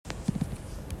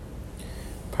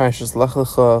Parshas Lech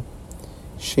Lecha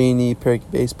Sheni Perik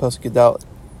Beis Pasuk Yudal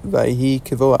Vayhi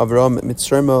Kivo Avram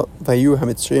Mitzrayim Vayu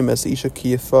HaMitzrayim Es Isha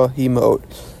Kiyafa Hi Ma'od.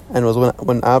 And it was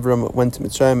when Avram went to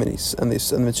Mitzrayim and the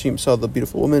Mitzrayim saw the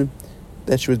beautiful woman,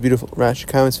 that she was beautiful. Rashi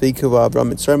comments Vayhi Kivo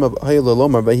Avram Mitzrayim Vayhi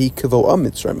Lomar Vayhi Kivo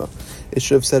Mitzrayim. It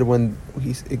should have said when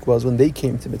they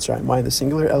came to Mitzrayim. Why in the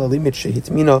singular? Elalimit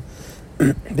Shehitmina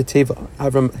B'Teva.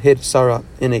 Avram hid Sarah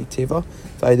in a Teva.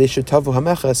 They should tavu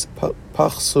hameches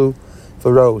pachsu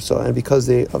v'ro. So, and because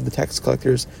of the tax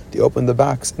collectors, they opened the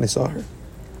box and they saw her.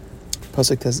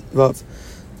 Pasuk tes vav.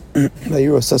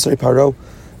 Vayiro sasari paro,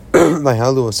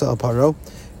 vayhalu asal paro,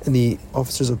 and the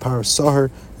officers of Paro saw her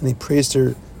and they praised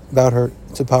her about her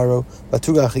to Paro.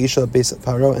 Vatugach isha beis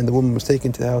Paro, and the woman was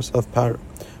taken to the house of Paro.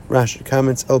 Rashi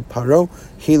comments El Paro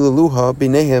hilaluha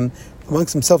b'nehem.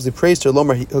 Amongst themselves, they praised her.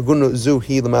 Lomar hagunu zu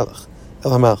hi l'malach.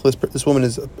 This woman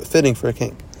is fitting for a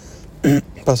king.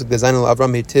 Pasuk Dezainal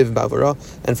Avram Heitiv Bavara,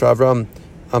 and for Avram,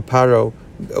 Paro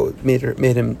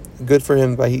made him good for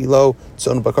him. Vahilo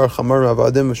Tzon Bakar Chamar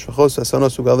Avadim Shachos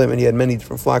Asanos Ugalim, and he had many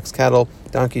different flocks, cattle,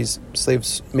 donkeys,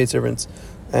 slaves, maidservants,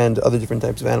 and other different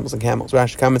types of animals and camels.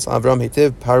 Rashi comments Avram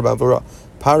Heitiv Paro Bavara.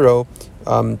 Paro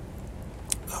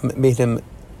made him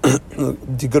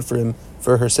do good for him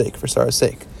for her sake, for Sarah's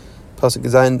sake. Pasuk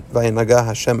Zayin Vayinaga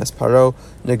Hashem es Paro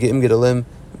Negiim Gedalim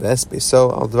Ves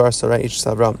Beiso Al Dvar Sarai Ish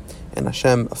Savram, and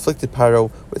Hashem afflicted Paro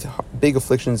with big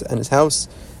afflictions and his house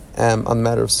on the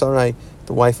matter of Sarai,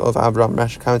 the wife of Avram.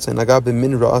 Rashi comments on Naga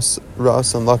b'min Ra'as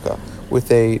and Laka,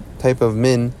 with a type of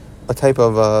nega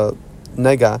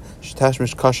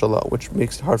Shtashmish Kashala, which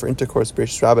makes it hard for intercourse.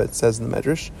 Bereishis Rabbah, it says in the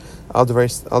Medrash, Al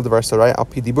Dvar Sarai Al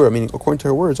Pi Dibura, meaning according to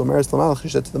her words, Omeres Lamalach, she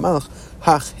said to the Malach,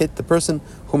 Hach, hit the person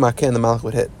whom I can, the Malach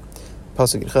would hit.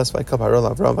 Pasuk Yitches Vayikapar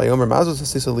Avram Vayomer Mazos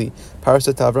Hasisali. Paro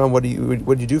said to Avram, what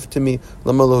did you do to me?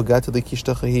 Lama lo gatali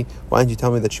kishtachahi. Why didn't you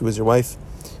tell me that she was your wife?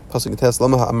 Pasuk Yitches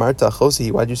Lama Amarta Chosi.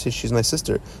 Why did you say she's my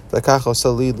sister? V'kacho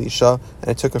Sali Lisha, and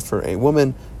I took her for a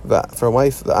woman, for a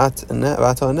wife. V'at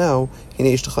now Hine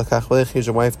Ishtach Kach. Here's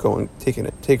your wife. Go and take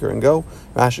her and go.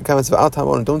 Rashi comments V'al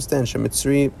Tamon, don't stand.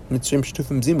 Mitzrim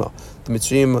Shtufim Zima. The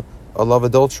Mitzrim love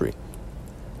adultery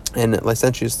and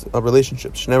licentious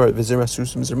relationships. Their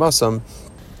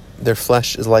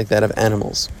flesh is like that of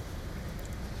animals.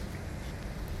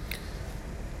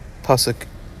 Pasuk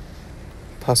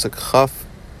Chaf.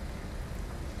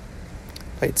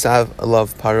 Vaitzav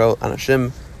love Paro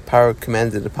Anashim. Paro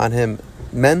commanded upon him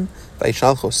men.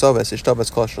 Vaishalcho Soves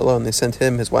Ishtabas Kol Shalom. And they sent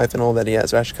him, his wife, and all that he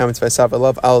has. Rashi comments Vaitzav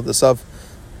love Al Dasav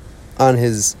on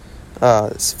his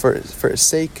for his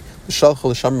sake. Shalcho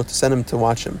l'shamro, to send him to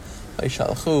watch him.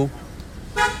 Vaishalchu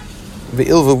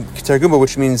ve'ilvu kitarguma,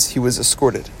 which means he was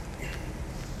escorted.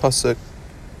 Pasuk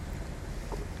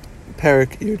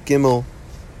Perik Yud Gimel.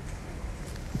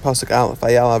 Pasuk Aleph.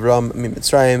 Vayal Avram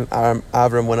miMitzrayim.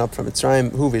 Avram went up from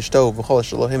Mitzrayim. Hu v'ishto v'chol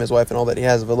shelo, him, his wife, and all that he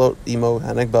has. V'lo imo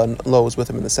hanegba, and Lo was with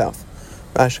him in the south.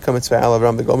 Rashi comments Vayal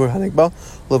Avram v'gomer hanegba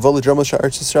levo l'dromo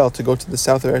sha'Eretz Yisrael, to go to the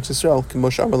south of Eretz Yisrael.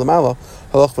 K'moshe amar l'mala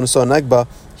halach v'naso negba,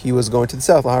 he was going to the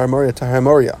south. Lahar Moria to Har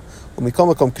Moria. When we come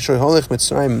Kishoy Holech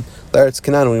Mitzrayim L'Eretz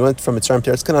Canaan, when we went from Mitzrayim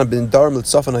to Eretz Canaan, bin Darim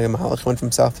L'Tzafan Mahalach, went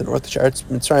from south to north to Eretz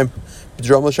Mitzrayim,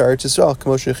 B'Drom L'Eretz Yisrael,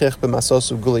 K'mosh Yechech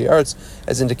B'Masos Uguli Eretz,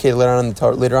 as indicated later on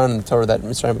in the Torah that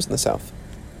Mitzrayim was in the south.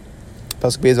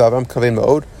 Pasuk Beis Avram Kavein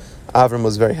Ma'od. Avram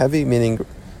was very heavy, meaning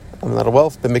a lot of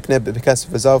wealth. B'Mikneh B'Kesef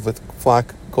V'Zav, with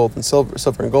flock, gold and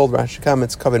silver and gold. Rashi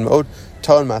comments Kavein Ma'od.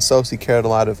 Ta'on Masos, he carried a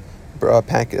lot of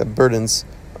burdens.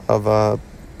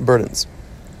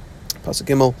 Pasuk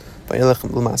Gimel. And he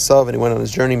went on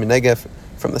his journey Negev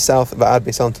from the south Va'ad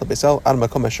Beisel until Beisel Ad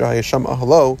Makom Asher Hayasham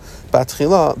Ahalo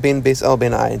Batchila Bein Beisel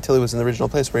Bein Ai, until he was in the original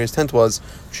place where his tent was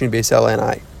between Beisel and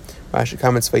Ai. Rashi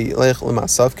comments Vayilech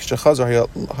L'Masav Kishachazar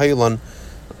Hayilon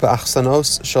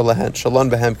Ba'achsanos Shalon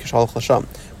Behem Kishalach Lasham.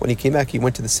 When he came back, he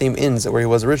went to the same inns where he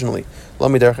was originally. A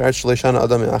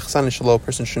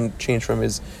person shouldn't change from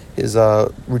his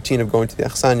routine of going to the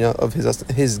achsanya of his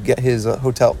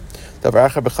hotel. Or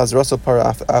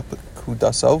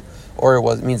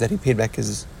it means that he paid back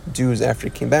his dues after he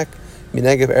came back. The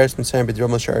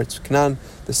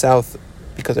south,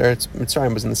 because Eretz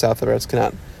Mitzrayim was in the south of Eretz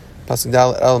Canaan. Pasuk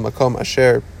Dal El Makom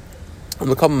Asher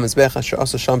Makom Mizbech Asher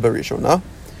Asa Sham Barishona,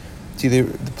 to the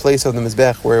place of the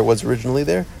Mizbech where it was originally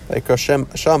there. Like Hashem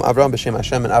Sham Avram b'Shem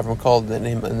Hashem, and Avram called in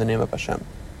the name of Hashem.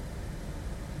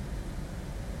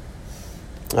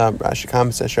 Rashi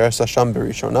comments Asher Asa Sham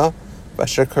Barishona,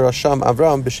 Asher Kara Sham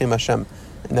Avram b'Shem Hashem.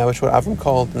 And that which what Avram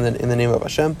called in the name of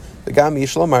Hashem. The Gam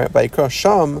Yishlomar by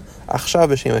Sham Achshav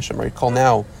b'Shem Hashem, or he called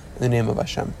now in the name of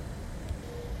Hashem.